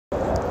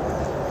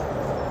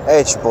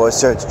Hey, it's your boy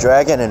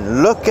SergDragon,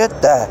 and look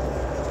at that.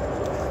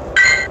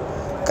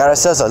 Got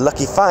ourselves a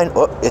lucky find.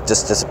 Oh, it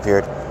just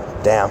disappeared.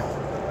 Damn.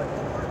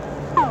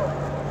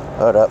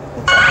 Hold up.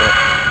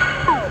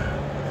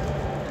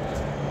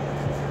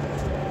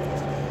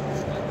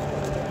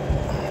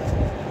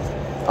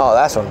 Oh,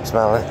 that's what I'm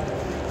smelling.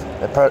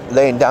 They're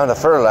laying down the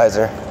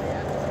fertilizer.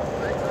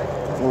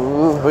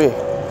 Ooh-wee.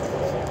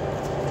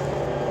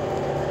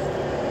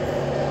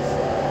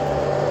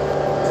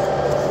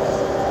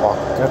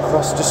 Walking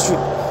across the street.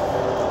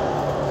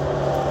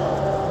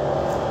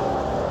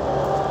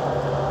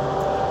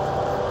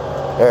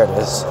 There it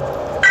is.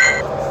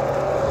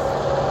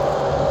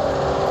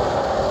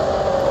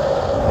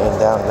 Laying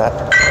down that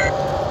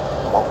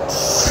mulch.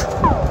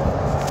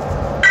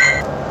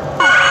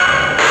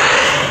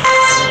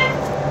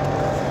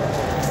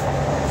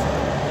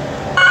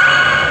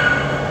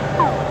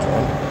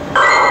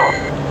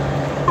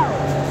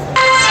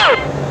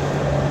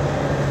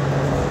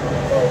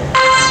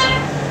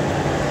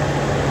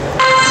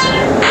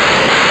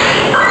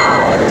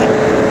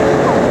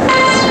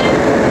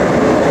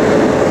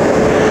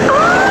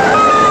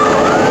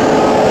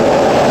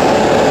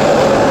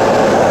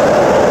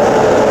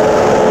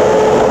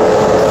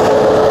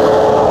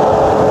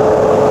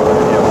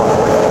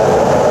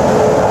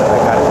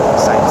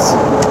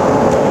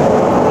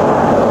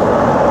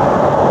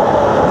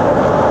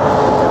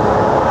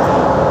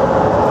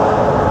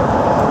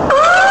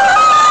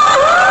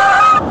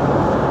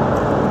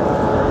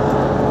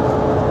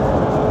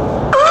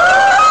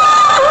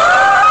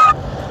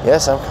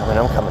 Yes, I'm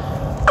coming.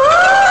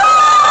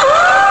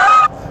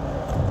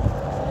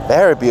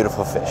 Very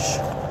beautiful fish.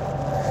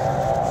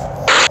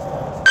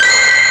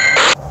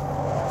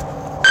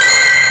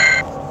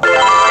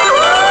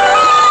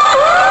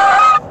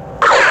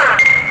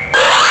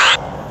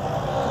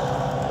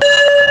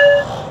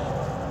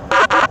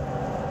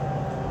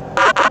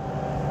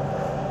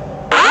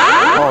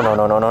 Oh, no.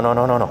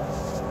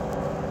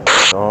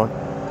 Don't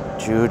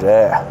you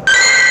dare.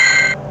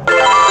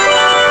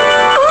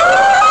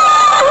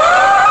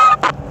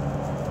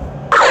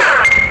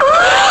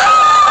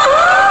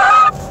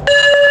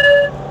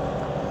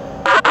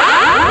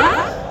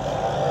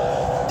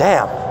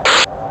 Damn.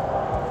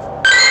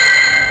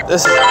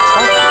 This is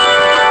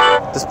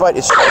tough. This bite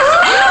is I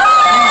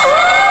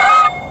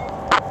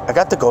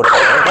got to go down.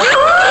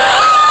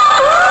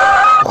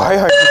 Why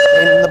aren't you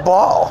staying in the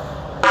ball?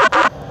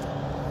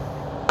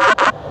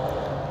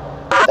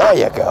 There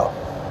you go.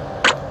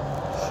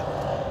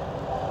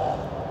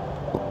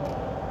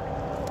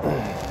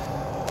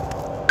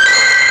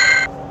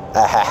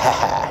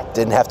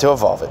 Didn't have to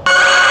evolve it.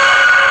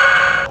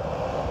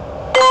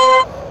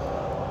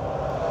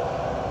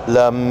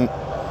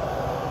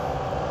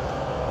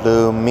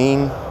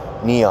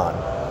 Lumineon.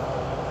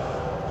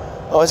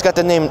 Oh, it's got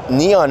the name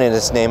Neon in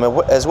its name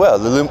as well.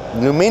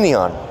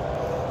 Lumineon.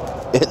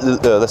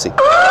 Let's see.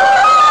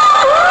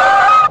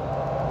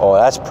 Oh,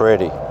 that's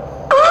pretty.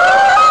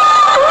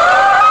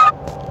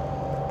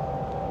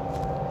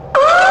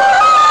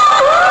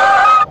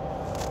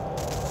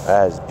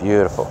 That is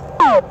beautiful.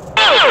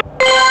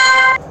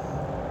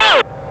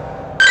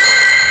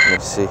 Let me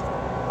see.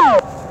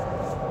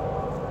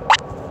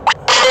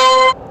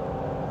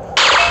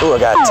 Ooh, I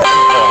got a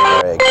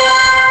 10 egg.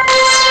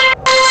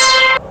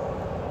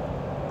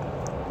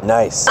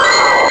 Nice.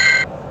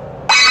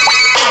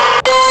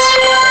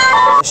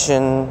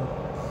 Mission.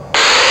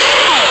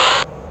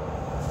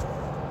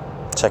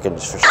 Checking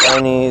just for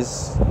shinies.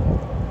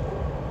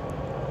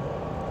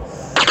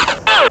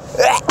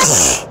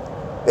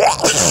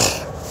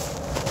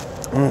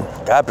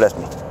 God bless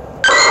me.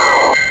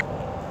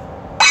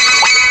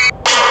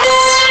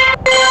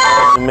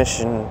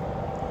 Mission.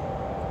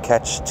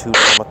 Catch 2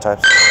 normal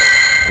types.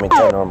 10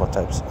 normal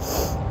types.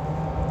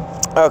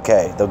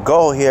 Okay, the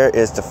goal here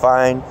is to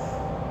find.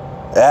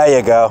 There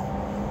you go.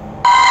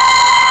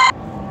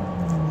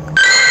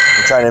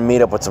 I'm trying to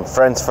meet up with some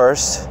friends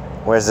first.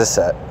 Where's this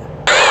at?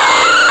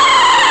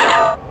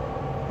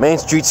 Main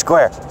Street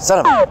Square. Son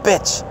of a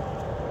bitch.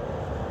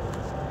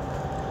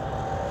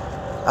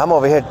 I'm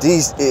over here.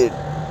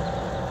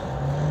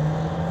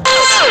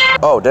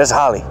 Oh, there's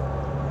Holly.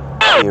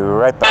 I'll be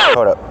right back.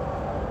 Hold up.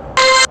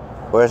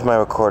 Where's my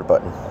record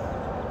button?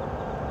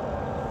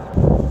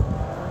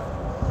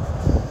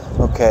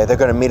 Okay, they're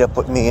gonna meet up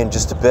with me in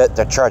just a bit.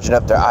 They're charging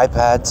up their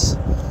iPads.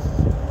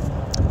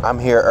 I'm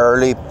here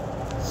early.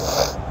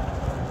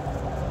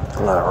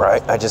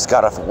 Alright, I just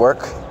got off of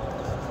work.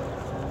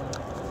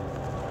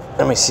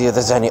 Let me see if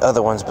there's any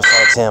other ones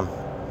besides him.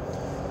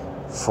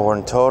 4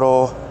 in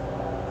total.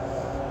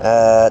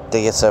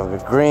 They get some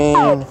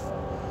green.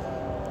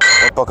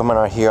 What Pokemon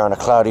are here on a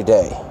cloudy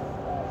day?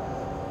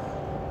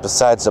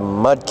 Besides the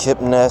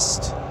Mudkip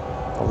nest,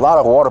 a lot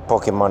of water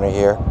Pokemon are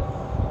here.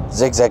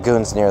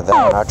 Zigzagoon's near that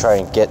one. I'll try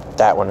and get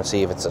that one to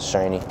see if it's a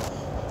shiny.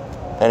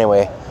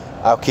 Anyway,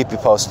 I'll keep you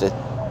posted.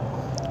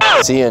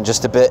 See you in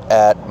just a bit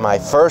at my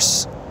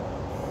first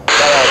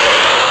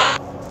Dialga.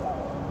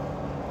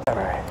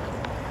 Alright.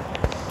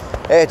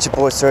 Hey, it's your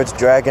boy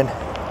SergDragon.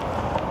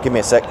 Give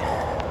me a sec.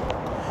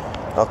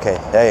 Okay,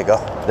 there you go.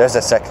 There's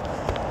a sec.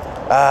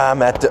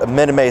 I'm at the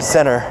Minute Maid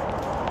Center.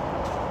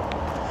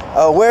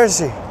 Oh, where is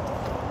he?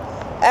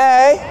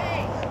 Hey!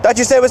 Thought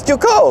you said it was too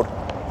cold.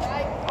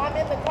 I'm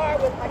in the car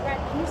with my friend.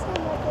 Can you stand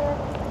right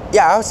there?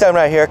 Yeah, I was standing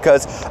right here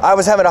because I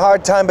was having a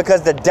hard time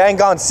because the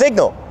dang on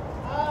signal.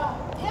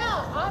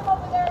 Yeah, I'm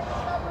over there at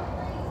Discovery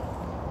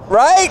Green.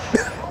 Right? I'm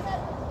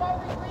at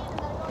Discovery Green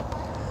and I go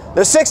back.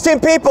 There's 16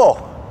 people.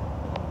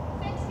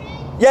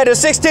 16? Yeah, there's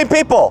 16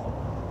 people.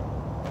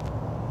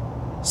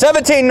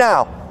 17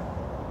 now.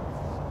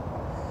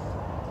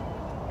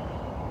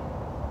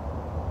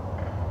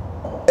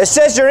 It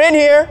says you're in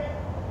here.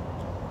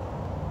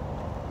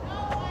 No,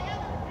 I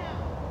haven't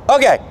now.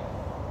 Okay.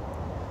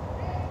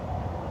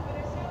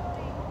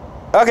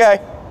 Okay.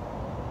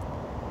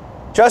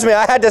 Trust me,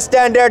 I had to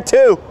stand there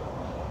too,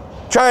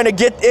 trying to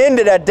get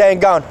into that dang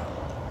gun.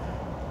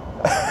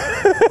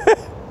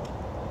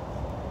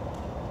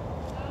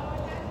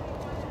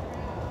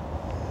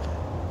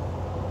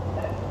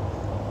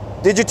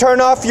 Did you turn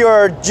off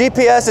your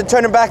GPS and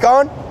turn it back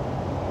on?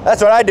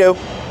 That's what I do.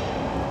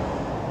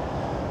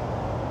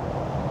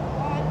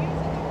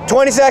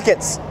 20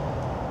 seconds.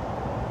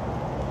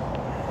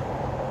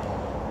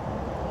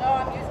 No,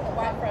 I'm using the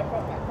Wi-Fi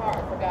from my car.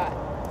 I forgot.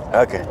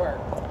 Okay.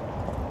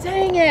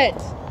 Dang it!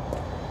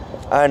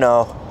 I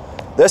know.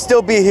 They'll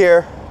still be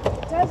here.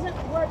 It doesn't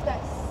work.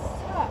 That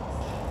sucks.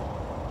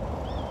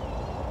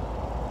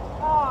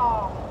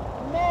 Oh,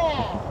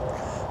 man.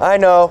 I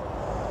know.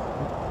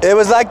 It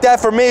was like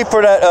that for me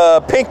for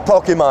that pink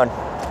Pokemon.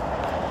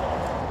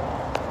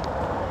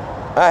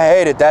 I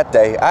hated that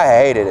day. I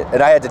hated it.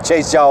 And I had to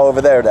chase y'all over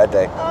there that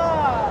day.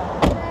 Oh,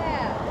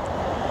 man.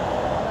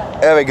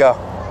 There we go.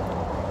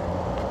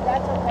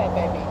 That's okay,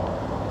 baby.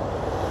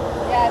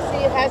 Yeah,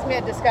 see, it has me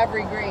at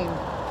Discovery Green.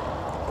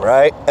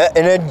 Right?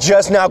 And it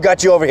just now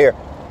got you over here.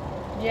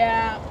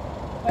 Yeah,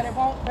 but it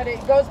won't, but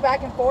it goes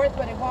back and forth,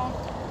 but it won't,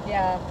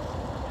 yeah.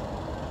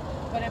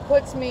 But it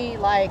puts me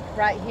like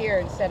right here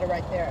instead of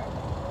right there.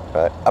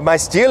 Right. My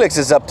Steelix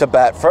is up to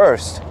bat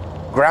first.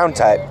 Ground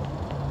type.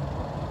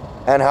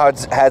 And how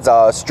it has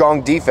a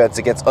strong defense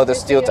against other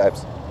steel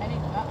types.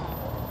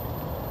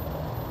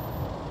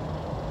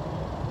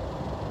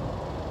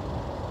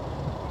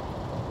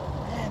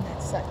 Man,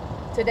 that sucks.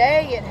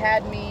 Today it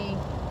had me,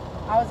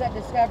 I was at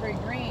Discovery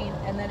Green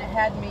and then it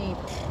had me,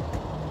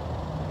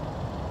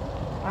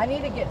 I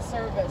need to get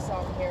service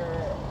on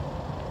here.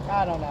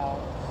 I don't know.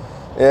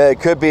 Yeah, it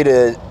could be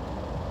the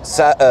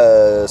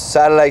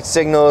satellite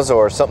signals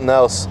or something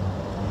else.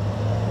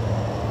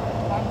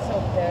 I'm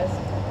so pissed.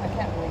 I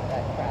can't believe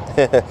that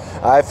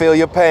crap. I feel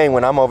your pain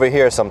when I'm over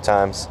here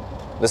sometimes.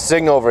 The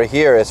signal over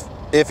here is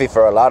iffy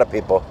for a lot of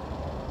people.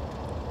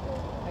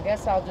 I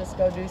guess I'll just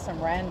go do some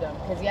random.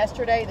 Because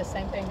yesterday the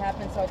same thing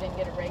happened, so I didn't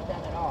get a raid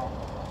done at all.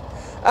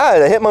 Ah,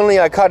 the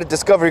Hitmonlee I caught at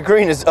Discovery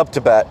Green is up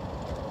to bat.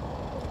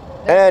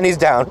 And he's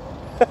down.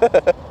 A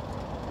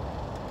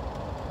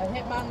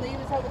Hitmonlee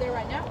was over there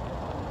right now?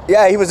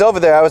 Yeah, he was over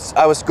there. I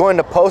was going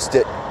to post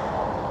it.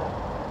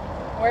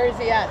 Where is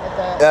he at? At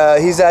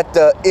the He's at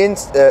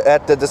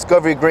the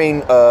Discovery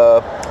Green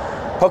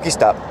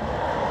Pokestop.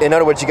 In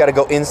other words, you got to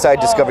go inside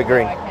Discovery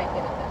Green. No, I can't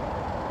get it then.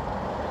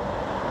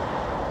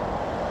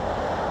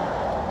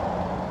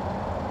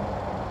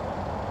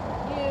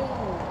 You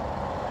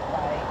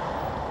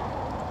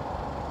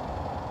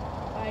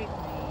bite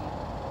me.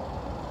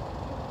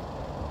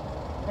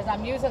 Because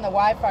I'm using the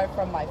Wi-Fi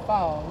from my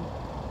phone.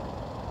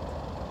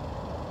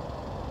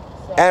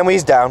 So, And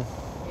he's down.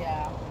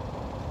 yeah.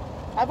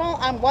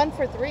 I'm 1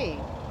 for 3.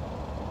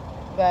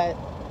 But.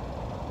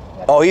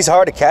 Oh, he's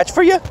hard to catch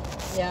for you?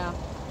 Yeah.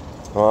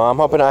 Well, I'm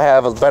hoping I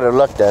have a better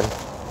luck then.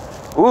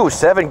 Ooh,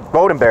 7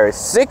 golden berries,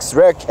 6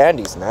 rare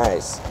candies.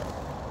 Nice.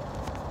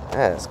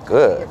 That's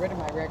good. Get rid of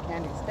my rare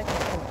candies. Take up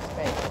too much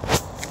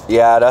space.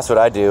 Yeah, that's what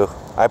I do.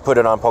 I put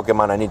it on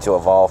Pokemon I need to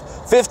evolve.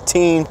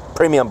 15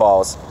 premium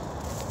balls.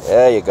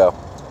 There you go.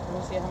 Let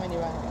me see how many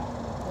do I have.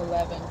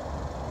 11.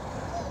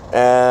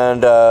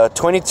 And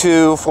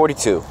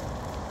 2242.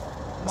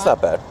 That's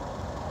not bad.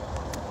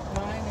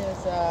 Mine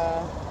is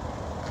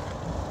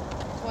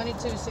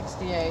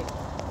 2268.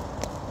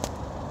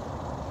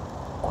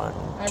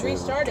 I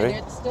restarted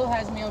it. Still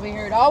has me over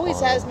here. It always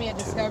has me at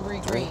Discovery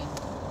Green.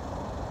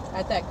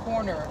 At that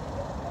corner.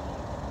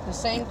 The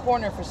same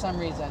corner for some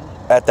reason.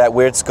 At that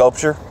weird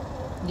sculpture?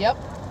 Yep.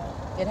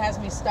 It has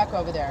me stuck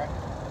over there.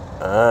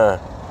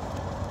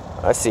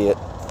 I see it.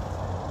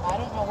 I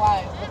don't know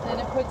why, but then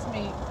it puts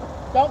me...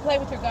 Don't play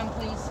with your gun,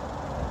 please.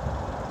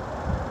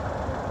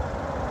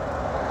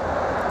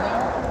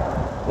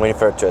 No? Waiting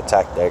for it to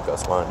attack. There it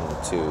goes. 1,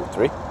 2,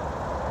 3.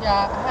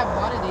 Yeah, I have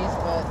one of these,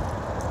 but...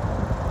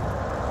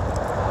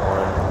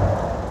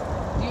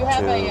 1. Do you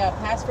have a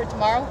pass for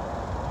tomorrow?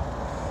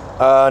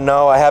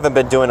 No, I haven't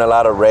been doing a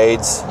lot of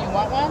raids. Do you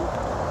want one?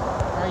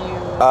 Are you...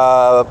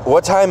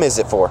 What time is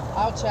it for?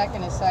 I'll check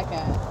in a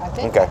second. I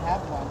think Okay. I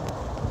have one.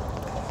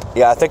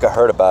 Yeah, I think I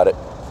heard about it.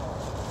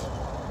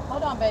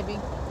 Hold on, baby.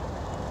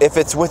 If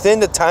it's within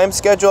the time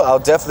schedule, I'll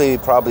definitely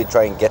probably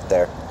try and get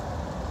there.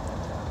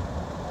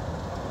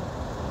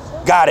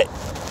 Got it.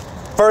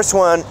 first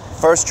one,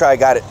 first try,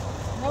 got it.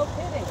 No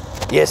kidding.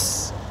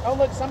 Yes. Oh,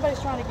 look,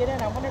 somebody's trying to get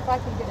in. I wonder if I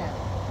can get in.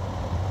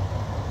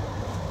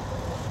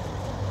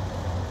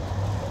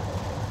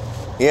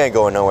 He ain't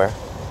going nowhere.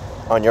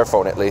 On your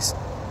phone, at least.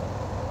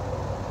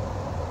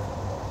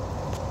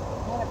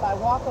 And if I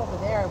walk over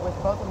there with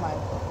both of my...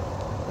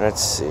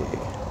 Let's see.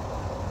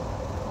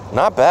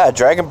 Not bad.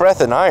 Dragon Breath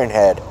and Iron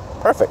Head.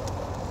 Perfect.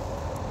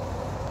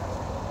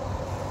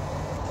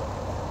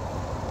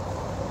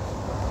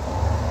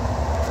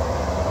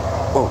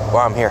 Oh,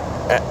 well, I'm here.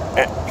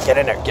 Get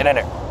in there. Get in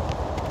there.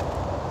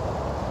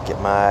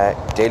 Get my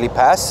daily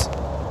pass.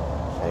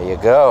 There you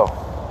go.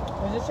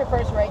 Was this your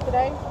first raid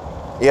today?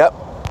 Yep.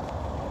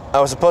 I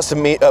was supposed to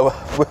meet. I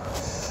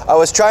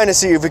was trying to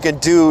see if we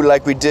could do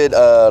like we did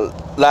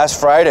last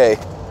Friday,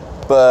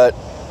 but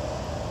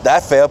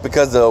that failed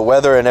because of the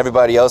weather and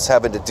everybody else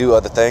having to do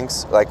other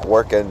things like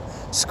work and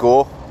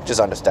school, which is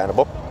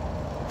understandable.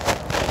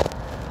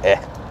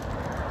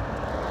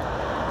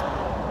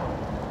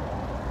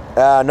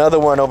 Another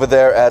one over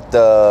there at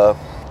the.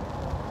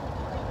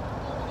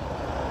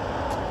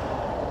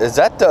 Is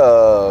that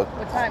the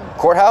What time?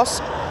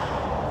 courthouse?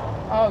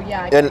 Oh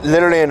yeah.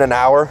 Literally in an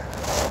hour.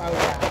 Oh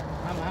yeah.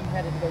 I'm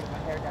headed to go get my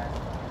hair done.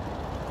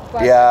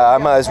 Plus, Yeah, I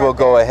might as well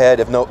go ahead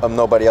if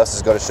nobody else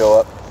is going to show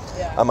up.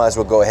 Yeah. I might as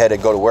well go ahead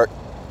and go to work.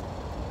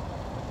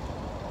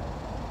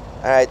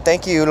 All right,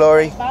 thank you,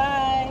 Lori.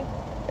 Bye.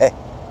 Hey.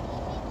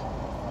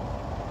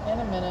 In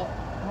a minute.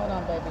 Hold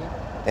on, baby.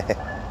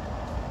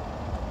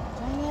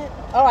 Dang it.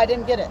 Oh, I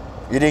didn't get it.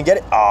 You didn't get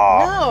it?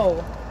 Aw.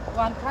 No. Well,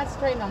 I'm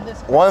concentrating on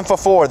this. 1 for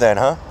 4 then,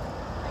 huh?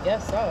 I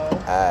guess so. All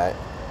right.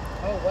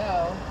 Oh,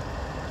 well.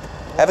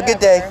 Have a good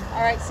day. Whatever.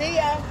 All right, see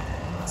ya.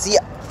 See ya.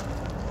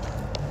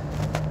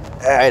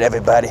 All right,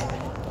 everybody.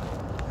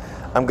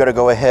 I'm going to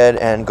go ahead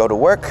and go to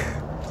work.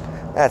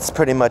 That's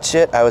pretty much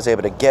it. I was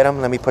able to get them.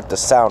 Let me put the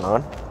sound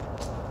on.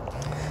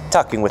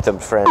 Talking with them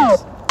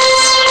friends.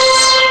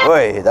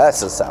 Boy,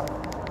 that's a sound.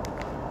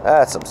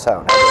 That's some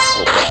sound. Have a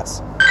full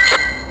pass.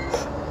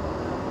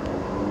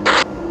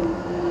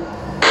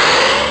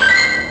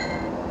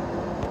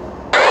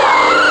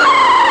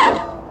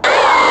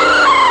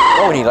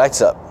 Oh, and he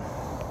lights up.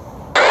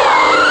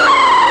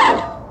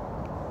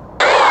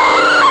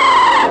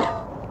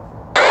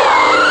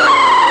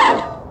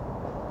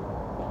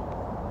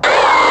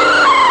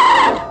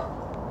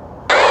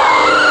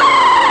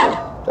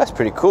 That's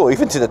pretty cool,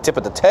 even to the tip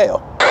of the tail.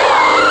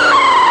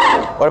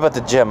 What about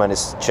the gem on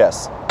his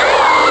chest?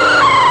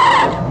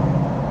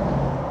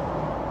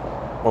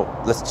 Oh,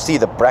 let's see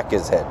the back of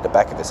his head. The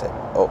back of his head.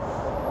 Oh,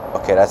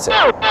 okay, that's it.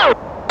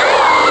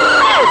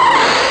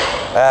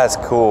 That's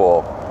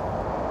cool.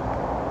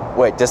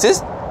 Wait, does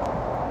this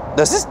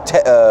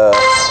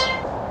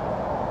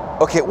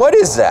okay, what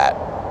is that?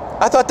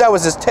 I thought that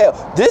was his tail.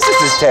 This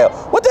is his tail.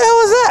 What the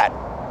hell is that?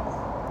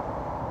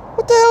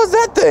 What the hell is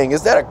that thing?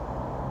 Is that a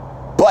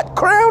butt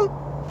crown?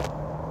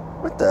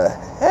 What the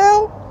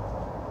hell?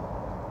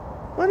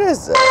 What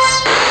is that?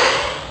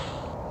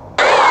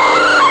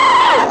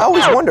 I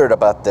always wondered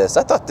about this.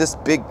 I thought this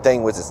big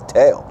thing was his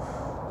tail.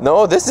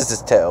 No, this is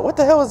his tail. What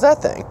the hell is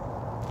that thing?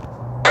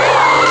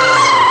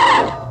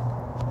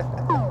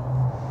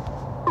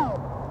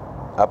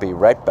 I'll be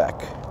right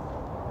back.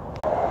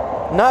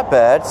 Not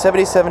bad,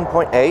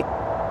 77.8.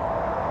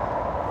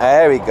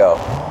 There we go.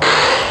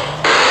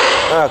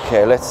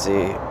 Okay, let's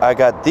see. I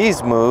got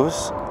these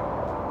moves.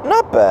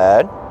 Not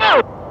bad.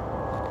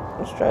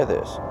 Let's try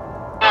this.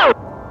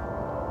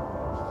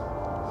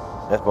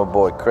 That's my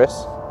boy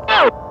Chris.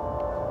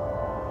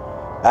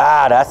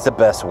 Ah, that's the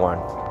best one.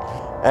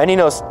 And he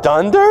knows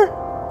thunder?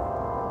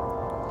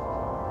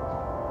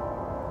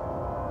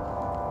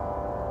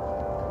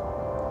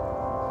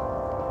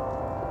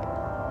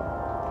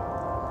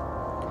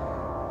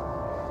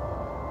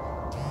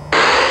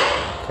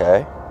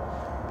 Okay.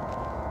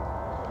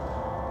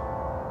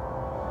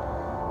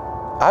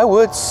 I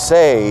would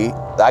say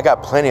I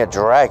got plenty of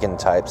dragon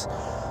types.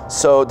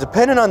 So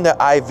depending on the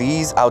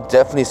IVs, I'll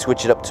definitely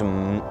switch it up to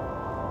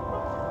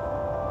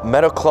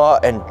Metal Claw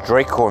and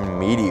Dracor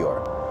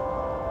Meteor.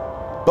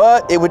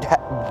 But it would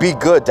be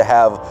good to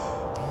have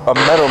a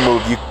metal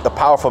move, a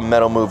powerful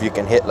metal move you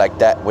can hit like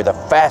that with a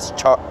fast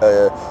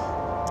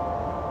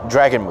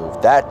dragon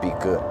move. That'd be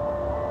good.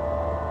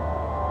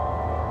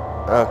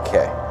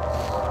 Okay.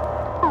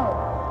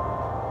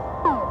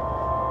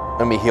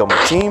 Let me heal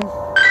my team,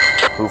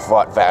 who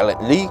fought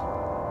valiantly.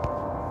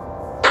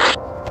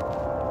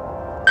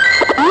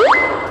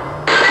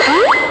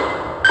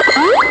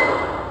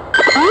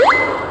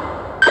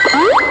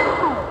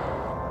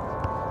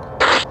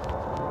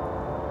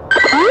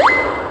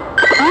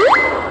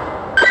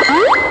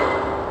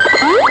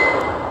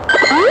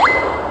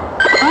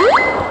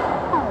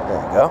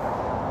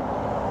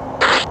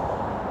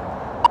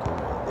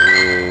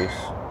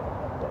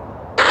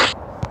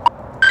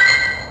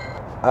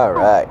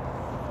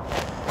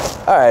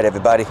 Alright,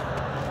 everybody.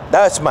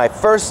 That's my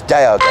first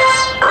Dialga.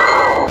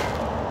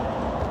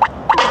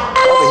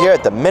 Over here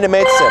at the Minute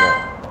Maid Center,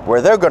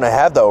 where they're going to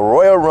have the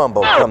Royal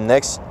Rumble come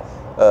next,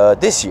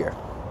 this year.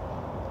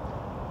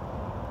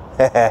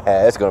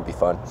 It's gonna be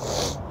fun.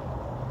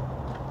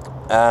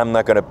 I'm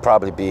not gonna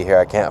probably be here.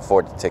 I can't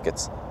afford the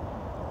tickets,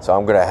 so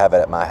I'm gonna have it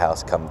at my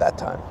house come that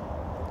time.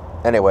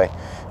 Anyway,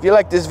 if you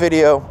like this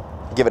video,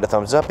 give it a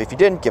thumbs up. If you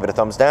didn't, give it a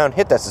thumbs down.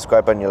 Hit that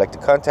subscribe button if you like the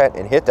content,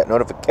 and hit that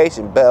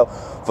notification bell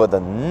for the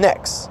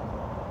next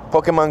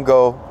Pokemon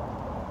Go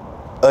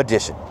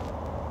edition.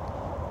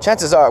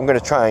 Chances are I'm gonna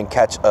try and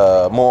catch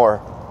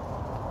more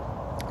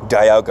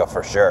Dialga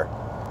for sure.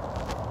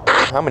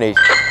 How many?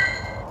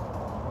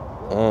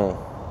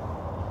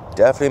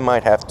 Definitely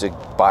might have to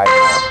buy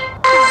more.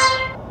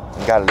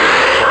 Gotta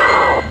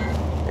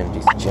leave in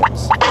these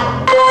gyms.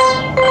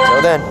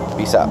 Till then,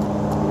 peace out.